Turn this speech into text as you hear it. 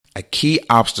A key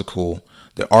obstacle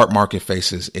the art market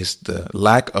faces is the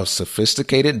lack of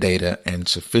sophisticated data and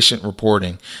sufficient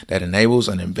reporting that enables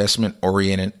an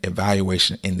investment-oriented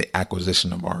evaluation in the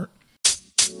acquisition of art.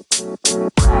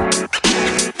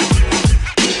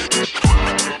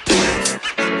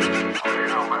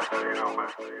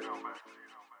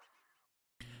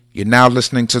 You're now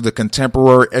listening to the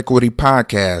Contemporary Equity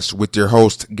Podcast with your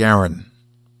host, Garen.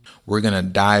 We're going to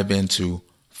dive into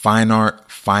fine art,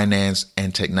 finance,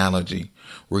 and technology.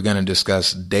 We're going to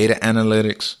discuss data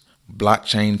analytics,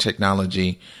 blockchain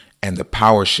technology, and the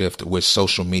power shift with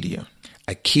social media.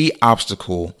 A key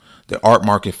obstacle the art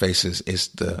market faces is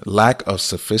the lack of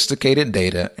sophisticated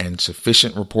data and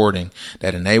sufficient reporting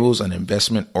that enables an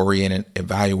investment-oriented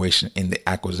evaluation in the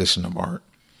acquisition of art.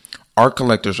 Art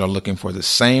collectors are looking for the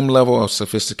same level of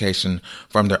sophistication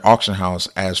from their auction house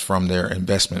as from their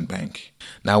investment bank.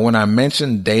 Now, when I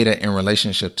mention data in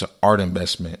relationship to art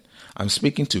investment, I'm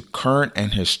speaking to current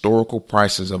and historical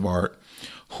prices of art.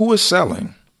 Who is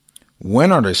selling?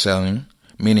 When are they selling?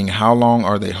 Meaning how long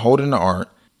are they holding the art?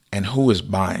 And who is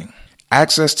buying?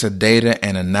 Access to data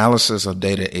and analysis of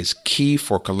data is key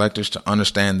for collectors to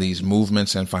understand these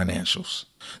movements and financials.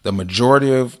 The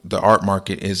majority of the art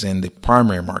market is in the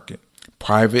primary market,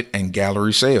 private and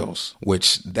gallery sales,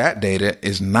 which that data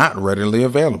is not readily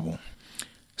available.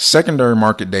 Secondary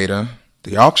market data,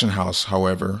 the auction house,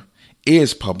 however,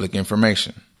 is public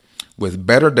information. With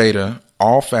better data,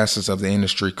 all facets of the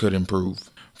industry could improve,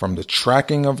 from the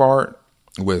tracking of art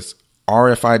with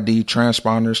RFID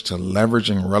transponders to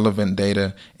leveraging relevant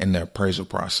data in the appraisal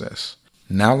process.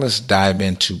 Now let's dive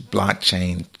into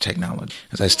blockchain technology.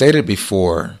 As I stated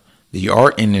before, the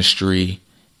art industry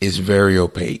is very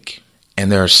opaque,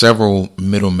 and there are several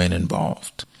middlemen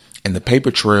involved, and the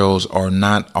paper trails are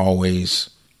not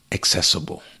always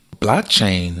accessible.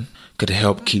 Blockchain could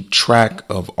help keep track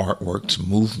of artwork's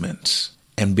movements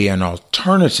and be an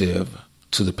alternative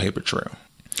to the paper trail,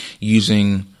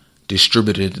 using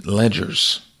distributed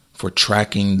ledgers for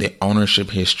tracking the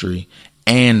ownership history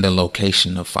and the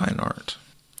location of fine art.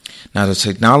 Now, the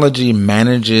technology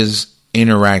manages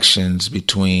interactions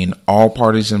between all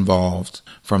parties involved,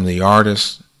 from the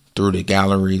artist through the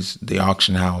galleries, the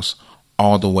auction house,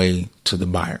 all the way to the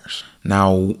buyers.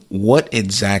 Now, what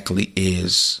exactly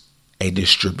is a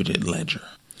distributed ledger?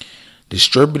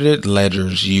 Distributed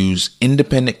ledgers use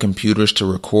independent computers to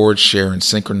record, share, and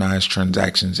synchronize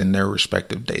transactions in their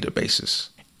respective databases.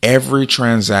 Every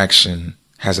transaction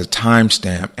has a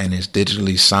timestamp and is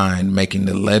digitally signed, making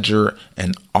the ledger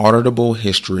an auditable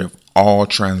history of all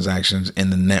transactions in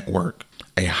the network.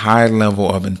 A high level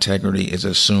of integrity is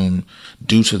assumed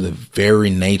due to the very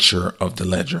nature of the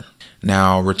ledger.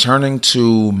 Now, returning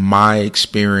to my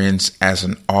experience as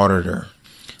an auditor,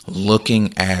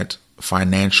 looking at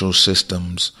financial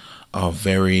systems of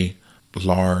very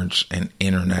large and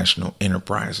international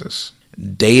enterprises,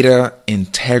 data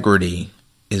integrity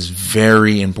is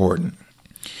very important.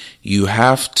 You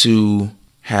have to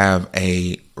have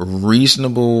a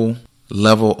reasonable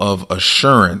level of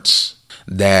assurance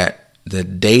that the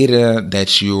data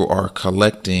that you are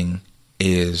collecting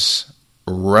is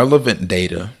relevant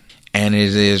data and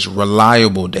it is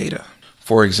reliable data.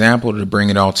 For example, to bring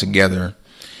it all together,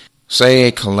 say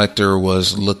a collector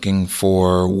was looking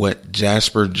for what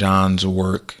Jasper Johns'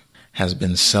 work has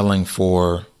been selling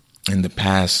for in the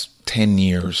past 10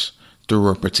 years through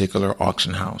a particular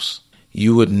auction house.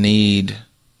 You would need,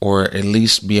 or at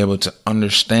least be able to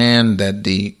understand, that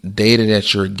the data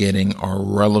that you're getting are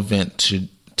relevant to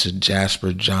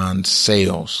Jasper Johns'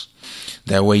 sales.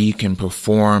 That way you can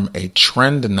perform a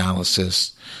trend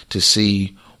analysis to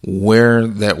see where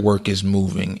that work is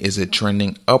moving. Is it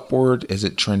trending upward? Is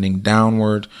it trending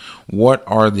downward? What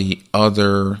are the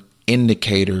other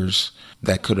indicators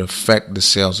that could affect the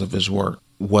sales of his work?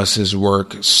 Was his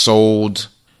work sold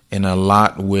in a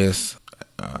lot with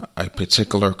a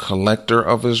particular collector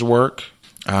of his work?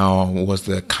 Was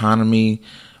the economy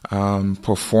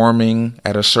performing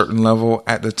at a certain level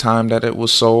at the time that it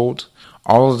was sold?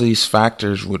 All of these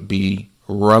factors would be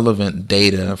relevant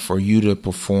data for you to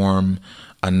perform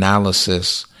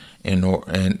analysis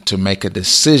and to make a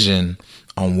decision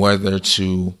on whether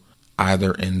to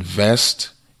either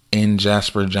invest in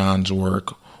Jasper Johns'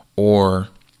 work, or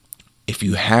if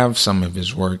you have some of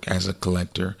his work as a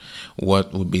collector,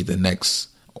 what would be the next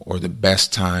or the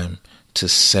best time to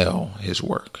sell his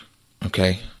work.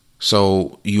 Okay.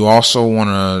 So you also want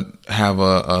to have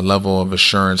a level of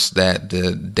assurance that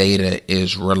the data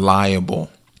is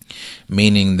reliable,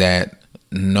 meaning that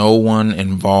no one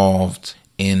involved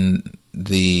in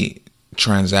the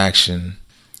transaction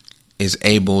is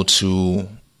able to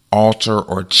alter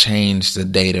or change the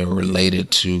data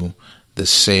related to the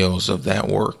sales of that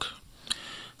work.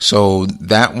 So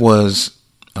that was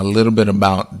a little bit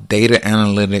about data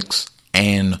analytics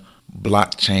and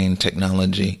blockchain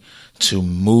technology to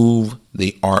move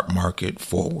the art market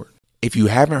forward. If you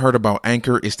haven't heard about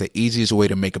Anchor, it's the easiest way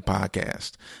to make a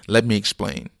podcast. Let me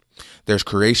explain. There's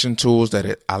creation tools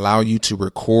that allow you to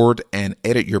record and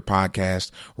edit your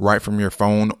podcast right from your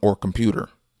phone or computer.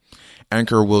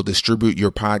 Anchor will distribute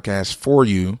your podcast for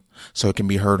you so it can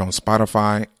be heard on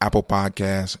Spotify, Apple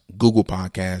Podcasts, Google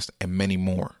Podcasts, and many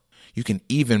more. You can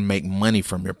even make money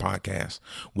from your podcast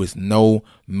with no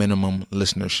minimum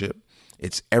listenership.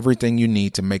 It's everything you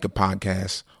need to make a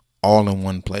podcast all in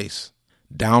one place.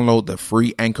 Download the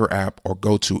free Anchor app or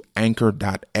go to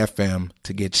anchor.fm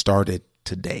to get started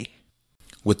today.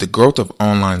 With the growth of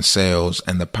online sales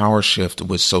and the power shift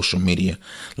with social media,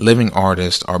 living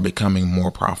artists are becoming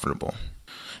more profitable.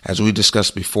 As we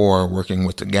discussed before, working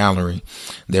with the gallery,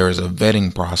 there is a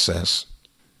vetting process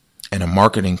and a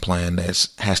marketing plan that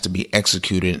has to be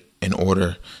executed in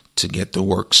order to get the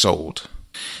work sold.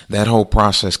 That whole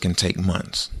process can take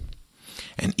months.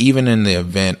 And even in the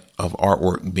event of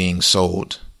artwork being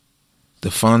sold,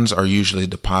 the funds are usually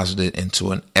deposited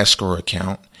into an escrow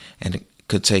account, and it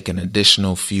could take an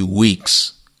additional few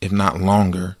weeks, if not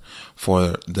longer,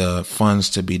 for the funds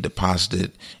to be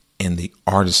deposited in the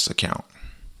artist's account.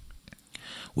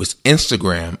 With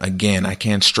Instagram, again, I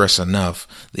can't stress enough,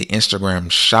 the Instagram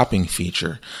shopping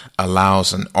feature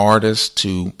allows an artist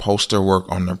to post their work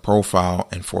on their profile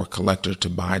and for a collector to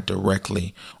buy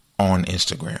directly on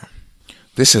Instagram.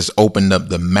 This has opened up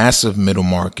the massive middle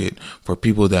market for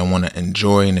people that want to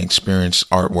enjoy and experience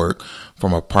artwork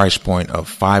from a price point of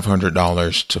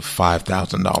 $500 to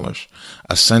 $5,000,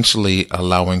 essentially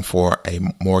allowing for a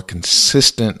more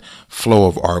consistent flow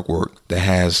of artwork that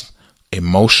has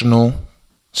emotional,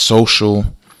 social,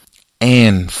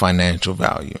 and financial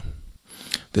value.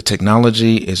 The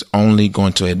technology is only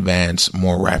going to advance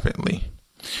more rapidly,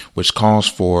 which calls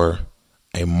for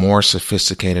a more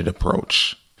sophisticated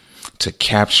approach to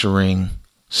capturing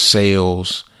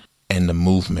sales and the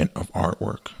movement of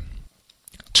artwork.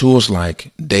 Tools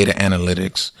like data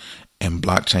analytics and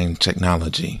blockchain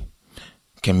technology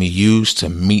can be used to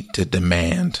meet the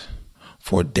demand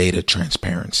for data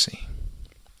transparency.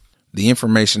 The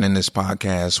information in this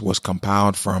podcast was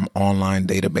compiled from online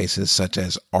databases such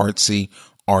as Artsy,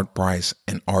 ArtPrice,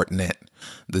 and ArtNet.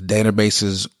 The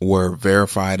databases were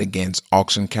verified against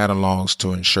auction catalogs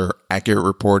to ensure accurate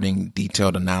reporting,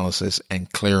 detailed analysis,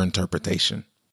 and clear interpretation.